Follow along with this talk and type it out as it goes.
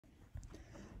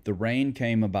The rain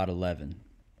came about 11.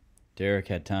 Derek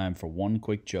had time for one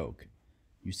quick joke.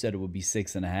 You said it would be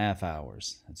 6.5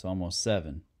 hours. It's almost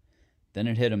 7. Then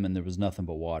it hit him and there was nothing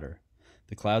but water.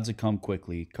 The clouds had come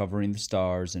quickly, covering the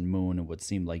stars and moon in what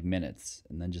seemed like minutes,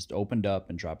 and then just opened up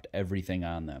and dropped everything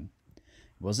on them. It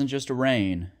wasn't just a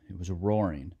rain, it was a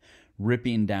roaring,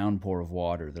 ripping downpour of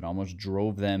water that almost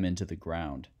drove them into the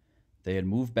ground. They had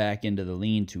moved back into the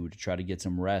lean-to try to get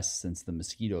some rest since the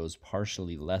mosquitoes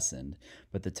partially lessened,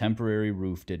 but the temporary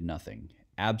roof did nothing,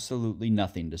 absolutely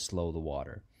nothing to slow the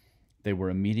water. They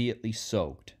were immediately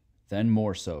soaked, then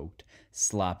more soaked,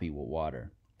 sloppy with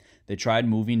water. They tried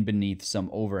moving beneath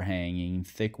some overhanging,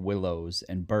 thick willows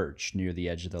and birch near the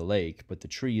edge of the lake, but the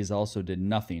trees also did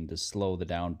nothing to slow the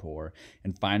downpour,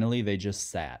 and finally they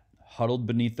just sat, huddled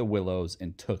beneath the willows,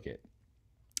 and took it.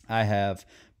 I have,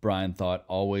 Brian thought,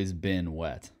 always been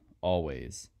wet.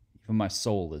 Always. Even my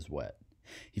soul is wet.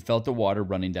 He felt the water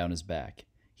running down his back.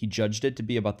 He judged it to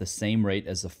be about the same rate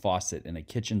as the faucet in a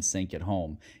kitchen sink at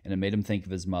home, and it made him think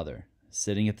of his mother,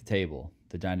 sitting at the table,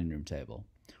 the dining room table,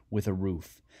 with a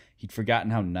roof. He'd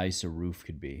forgotten how nice a roof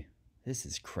could be. This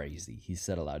is crazy, he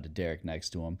said aloud to Derek next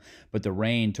to him, but the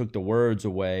rain took the words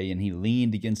away, and he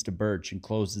leaned against a birch and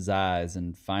closed his eyes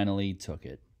and finally took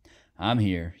it. I'm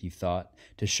here, he thought,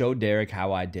 to show Derek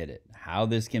how I did it, how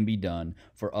this can be done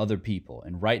for other people,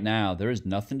 and right now there is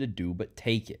nothing to do but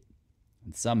take it.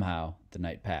 And somehow the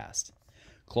night passed.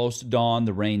 Close to dawn,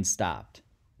 the rain stopped,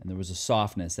 and there was a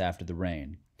softness after the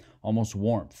rain, almost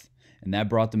warmth, and that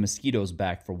brought the mosquitoes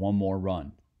back for one more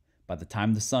run. By the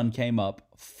time the sun came up,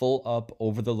 full up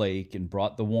over the lake and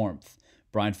brought the warmth,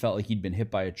 Brian felt like he'd been hit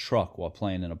by a truck while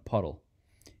playing in a puddle.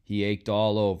 He ached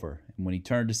all over, and when he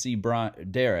turned to see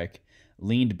Derek,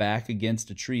 leaned back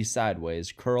against a tree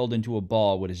sideways, curled into a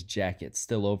ball with his jacket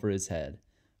still over his head,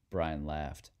 Brian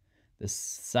laughed. This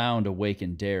sound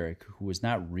awakened Derek, who was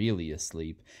not really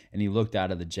asleep, and he looked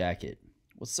out of the jacket.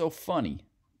 What's so funny?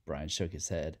 Brian shook his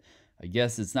head. I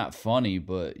guess it's not funny,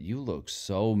 but you look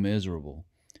so miserable.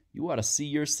 You ought to see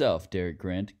yourself, Derek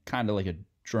grinned, kind of like a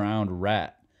drowned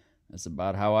rat. That's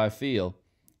about how I feel.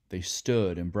 They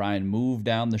stood, and Brian moved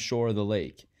down the shore of the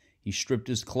lake. He stripped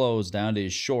his clothes down to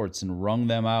his shorts and wrung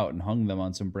them out and hung them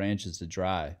on some branches to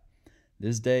dry.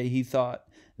 This day, he thought,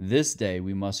 this day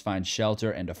we must find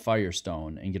shelter and a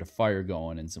firestone and get a fire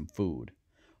going and some food.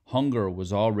 Hunger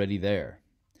was already there.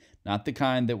 Not the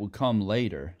kind that would come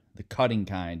later, the cutting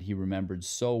kind he remembered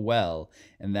so well,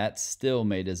 and that still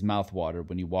made his mouth water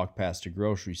when he walked past a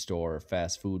grocery store or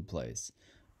fast food place.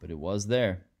 But it was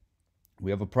there.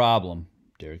 We have a problem,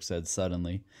 Derek said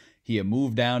suddenly. He had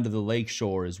moved down to the lake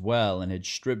shore as well and had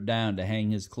stripped down to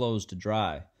hang his clothes to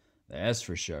dry. That's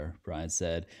for sure, Brian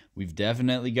said. We've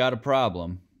definitely got a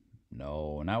problem.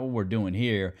 No, not what we're doing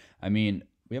here. I mean,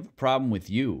 we have a problem with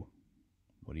you.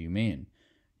 What do you mean?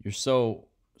 You're so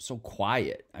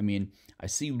quiet. I mean, I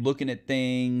see you looking at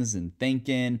things and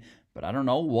thinking, but I don't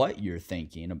know what you're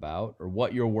thinking about or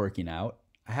what you're working out.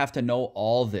 I have to know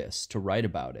all this to write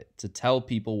about it, to tell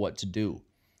people what to do.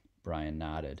 Brian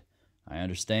nodded. I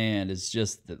understand. It's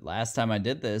just that last time I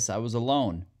did this, I was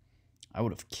alone. I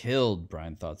would have killed,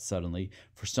 Brian thought suddenly,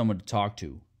 for someone to talk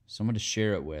to, someone to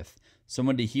share it with,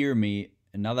 someone to hear me,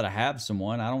 and now that I have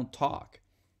someone, I don't talk.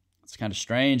 It's kind of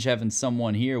strange having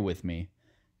someone here with me.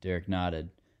 Derek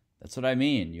nodded. That's what I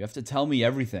mean. You have to tell me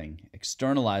everything,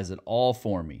 externalize it all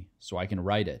for me, so I can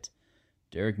write it.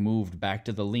 Derek moved back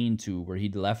to the lean-to where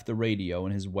he'd left the radio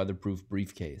in his weatherproof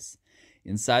briefcase.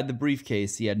 Inside the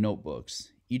briefcase, he had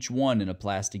notebooks, each one in a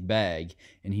plastic bag,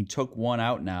 and he took one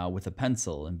out now with a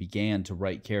pencil and began to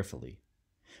write carefully.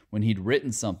 When he'd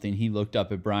written something, he looked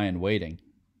up at Brian, waiting.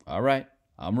 All right,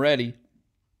 I'm ready.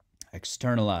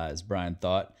 Externalize, Brian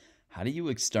thought. How do you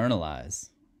externalize?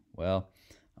 Well,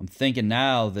 I'm thinking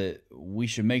now that we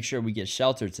should make sure we get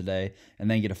shelter today, and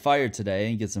then get a fire today,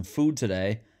 and get some food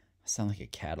today. I sound like a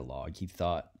catalog, he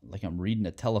thought, like I'm reading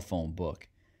a telephone book.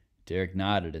 Derek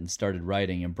nodded and started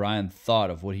writing, and Brian thought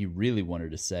of what he really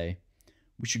wanted to say.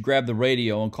 We should grab the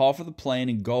radio and call for the plane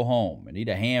and go home and eat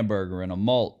a hamburger and a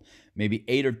malt, maybe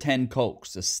 8 or 10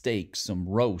 Cokes, a steak, some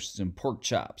roasts, and pork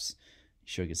chops. He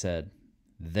shook his head.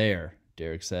 There,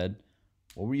 Derek said.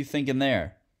 What were you thinking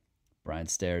there? Brian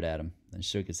stared at him, then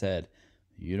shook his head.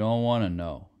 You don't want to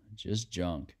know. Just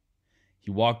junk.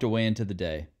 He walked away into the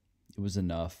day. It was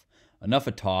enough. Enough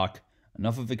of talk.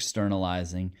 Enough of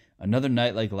externalizing. Another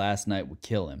night like last night would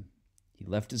kill him. He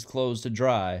left his clothes to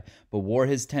dry, but wore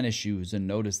his tennis shoes and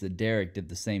noticed that Derek did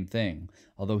the same thing,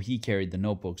 although he carried the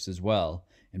notebooks as well,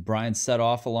 and Brian set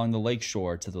off along the lake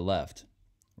shore to the left.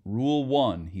 Rule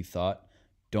 1, he thought,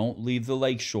 don't leave the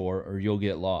lake shore or you'll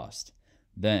get lost.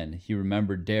 Then he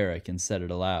remembered Derek and said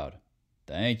it aloud.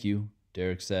 "Thank you,"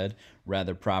 Derek said,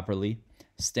 rather properly.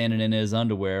 Standing in his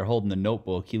underwear, holding the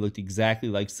notebook, he looked exactly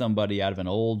like somebody out of an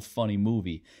old, funny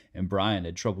movie, and Brian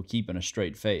had trouble keeping a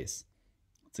straight face.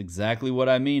 "That's exactly what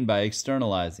I mean by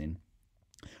externalizing.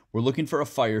 We're looking for a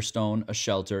firestone, a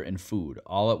shelter, and food,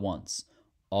 all at once.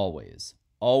 Always.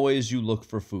 Always you look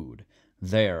for food.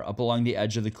 There, up along the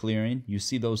edge of the clearing, you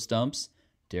see those stumps?"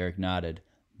 Derek nodded.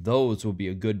 "Those will be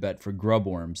a good bet for grub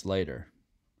worms later."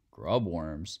 "Grub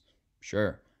worms?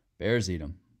 Sure. Bears eat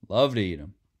 'em. Love to eat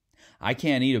 'em. I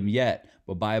can't eat 'em yet,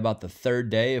 but by about the third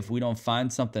day, if we don't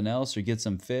find something else or get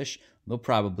some fish, they'll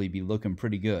probably be looking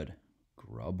pretty good."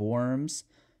 "Grub worms?"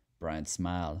 Brian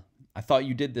smiled. "I thought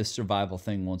you did this survival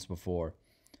thing once before."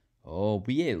 "Oh,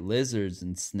 we ate lizards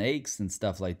and snakes and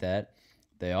stuff like that.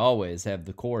 They always have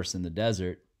the course in the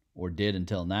desert, or did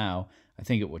until now. I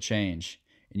think it will change.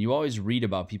 And you always read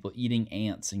about people eating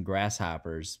ants and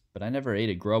grasshoppers, but I never ate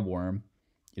a grub worm."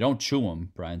 "You don't chew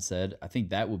them," Brian said. "I think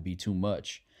that would be too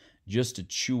much. Just to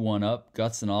chew one up,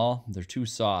 guts and all, they're too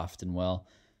soft and, well,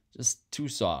 just too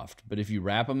soft. But if you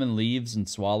wrap them in leaves and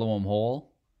swallow them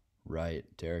whole..." "Right,"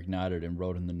 Derek nodded and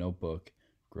wrote in the notebook.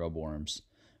 "Grub worms."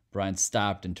 Brian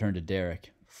stopped and turned to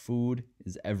Derek. "Food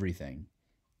is everything."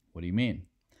 "What do you mean?"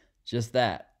 "Just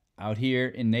that. Out here,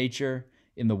 in nature,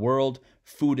 in the world,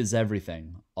 food is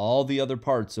everything. All the other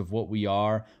parts of what we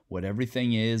are, what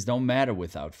everything is, don't matter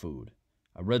without food.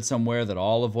 I read somewhere that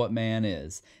all of what man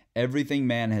is, everything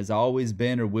man has always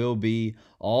been or will be,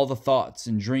 all the thoughts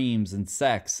and dreams and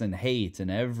sex and hate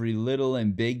and every little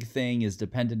and big thing is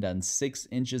dependent on 6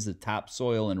 inches of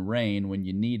topsoil and rain when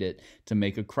you need it to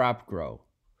make a crop grow.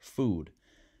 Food.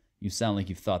 You sound like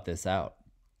you've thought this out."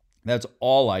 "That's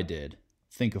all I did.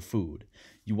 Think of food.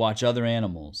 You watch other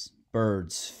animals,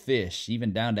 birds, fish,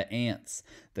 even down to ants.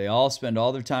 They all spend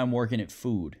all their time working at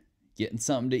food, getting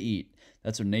something to eat.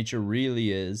 That's what nature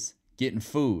really is, getting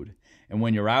food. And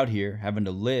when you're out here having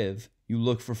to live, you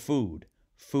look for food.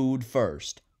 Food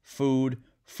first. Food,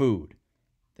 food."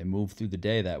 They moved through the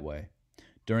day that way.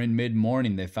 During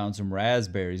mid-morning, they found some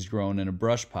raspberries growing in a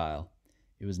brush pile.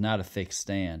 It was not a thick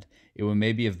stand. It would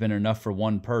maybe have been enough for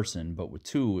one person, but with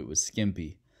 2, it was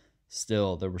skimpy.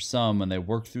 Still, there were some, and they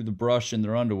worked through the brush in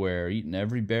their underwear, eating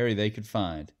every berry they could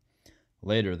find.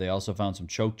 Later, they also found some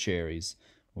choke cherries,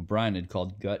 what Brian had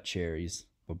called gut cherries,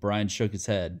 but Brian shook his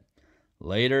head.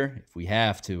 "Later, if we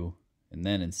have to, and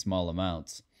then in small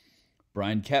amounts."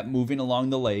 Brian kept moving along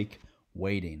the lake,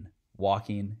 waiting,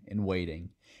 walking and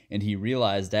waiting, and he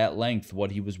realized at length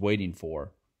what he was waiting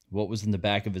for, what was in the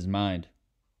back of his mind.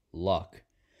 Luck.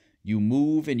 You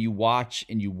move and you watch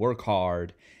and you work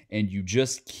hard, and you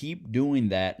just keep doing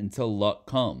that until luck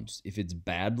comes. If it's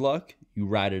bad luck, you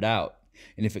ride it out.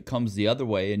 And if it comes the other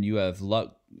way and you have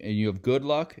luck and you have good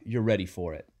luck, you're ready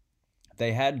for it.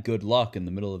 They had good luck in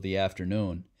the middle of the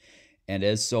afternoon, and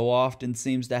as so often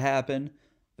seems to happen,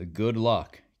 the good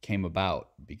luck came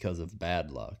about because of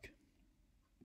bad luck.